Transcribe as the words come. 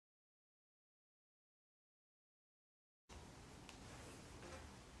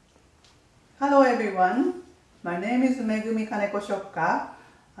Hello everyone, my name is Megumi Schacher.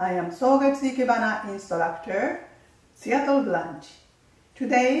 I am Sogetsu Ikebana instructor, Seattle branch.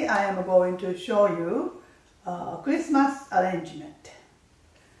 Today I am going to show you a Christmas arrangement.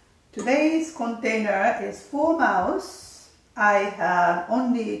 Today's container is 4 mouse. I have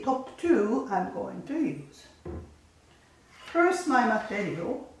only top 2 I'm going to use. First, my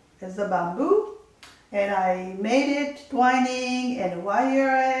material is the bamboo, and I made it twining and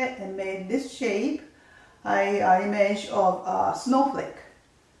wire it and made this shape. I image of a snowflake.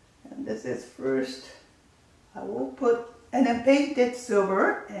 And this is first, I will put, and then paint it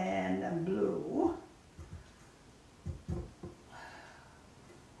silver and blue.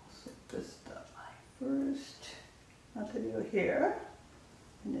 So this is my first material here,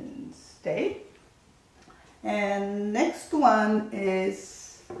 and then stay. And next one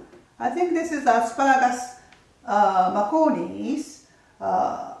is, I think this is asparagus Maconi's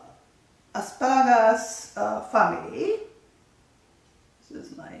asparagus family. This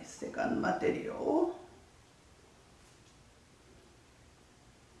is my second material.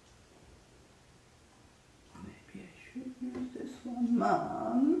 Maybe I should use this one,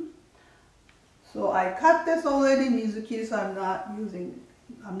 Mom. So I cut this already, Mizuki, so I'm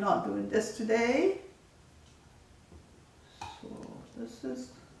not doing this today. So this is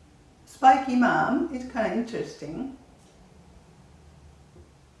Spiky Mom. It's kind of interesting.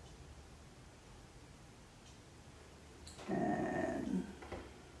 And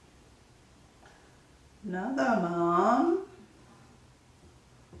another mom.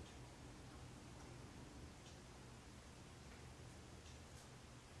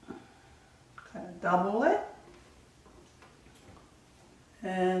 Kind of double it.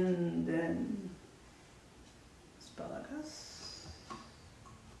 And then asparagus.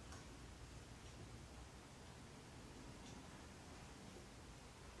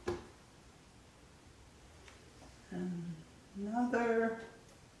 And another,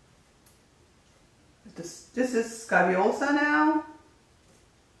 this is scabiosa now.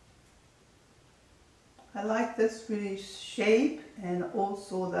 I like this really shape and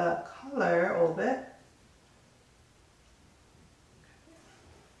also the color of it.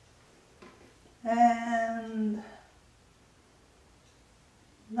 And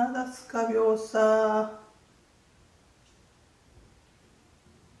another scabiosa.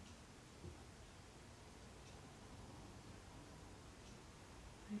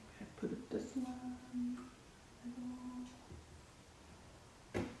 Put it this one,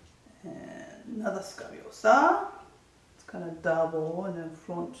 and another scabiosa. It's kind of double and then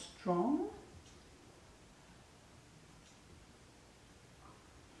front strong.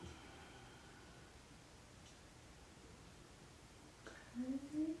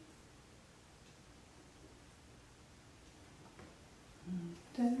 Okay.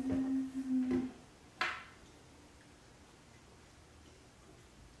 And then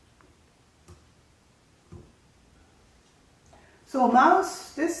so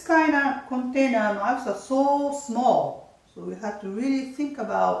mouse, this kind of container mouse are so small, so you have to really think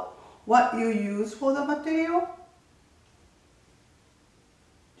about what you use for the material.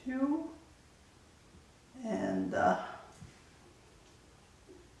 2 and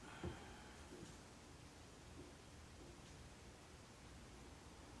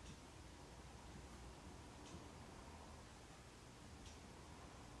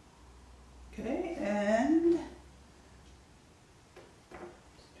okay, and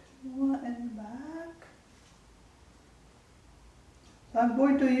one and back. So I'm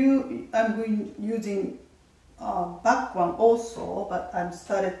using back one also, but I'm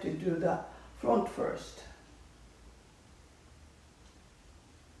started to do the front first.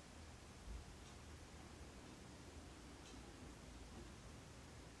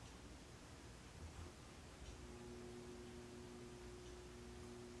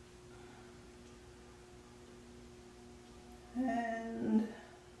 And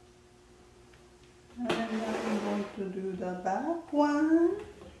I'm going to do the back one.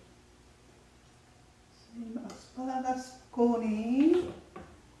 Same asparagus coni.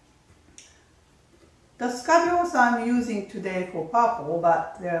 The scabiosa I'm using today for purple,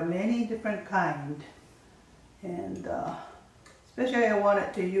 but there are many different kinds. And especially I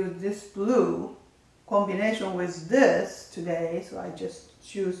wanted to use this blue combination with this today, so I just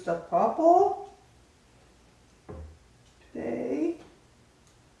choose the purple today.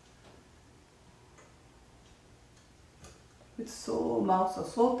 It's so, mouths are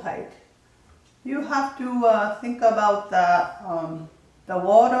so tight. You have to think about the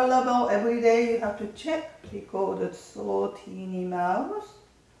water level every day. You have to check because it's so teeny mouth.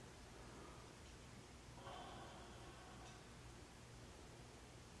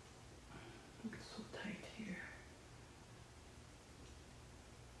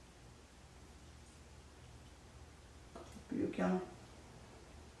 can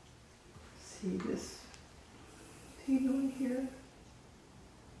see this TV here.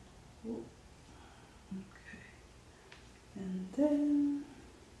 Ooh. Okay, and then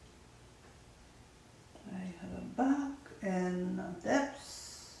I have a back and a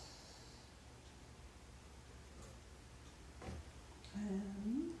depth,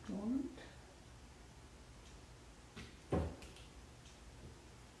 and front.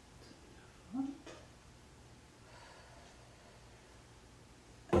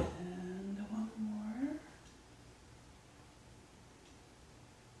 And one more.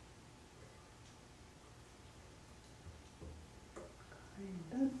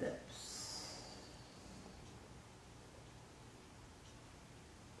 Kind of depth.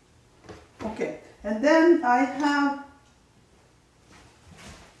 Okay, and then I have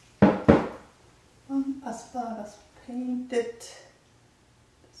asparagus painted.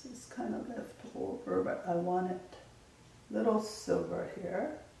 This is kind of left over, but I want it little silver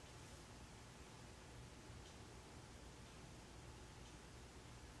here.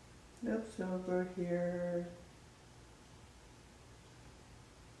 Little silver here.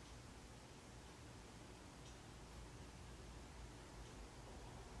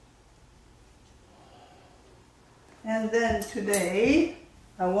 And then today,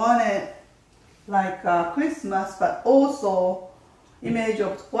 I wanted like Christmas, but also image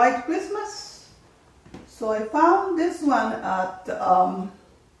of white Christmas. So I found this one at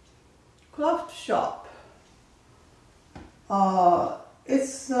craft shop.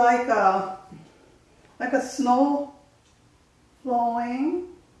 It's like a snow flowing.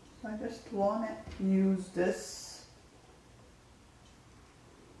 So I just want to use this.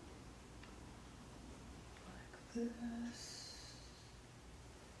 This.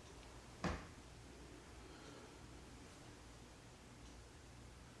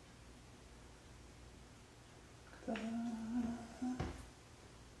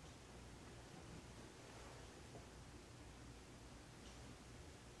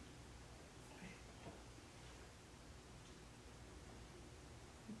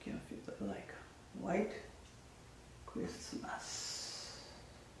 You can feel it like white Christmas.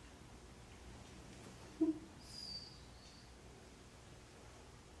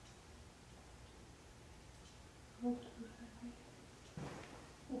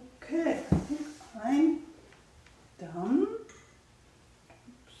 Okay, I think I'm done.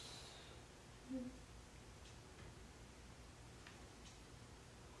 Oops.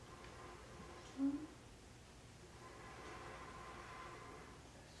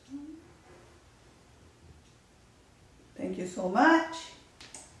 Thank you so much.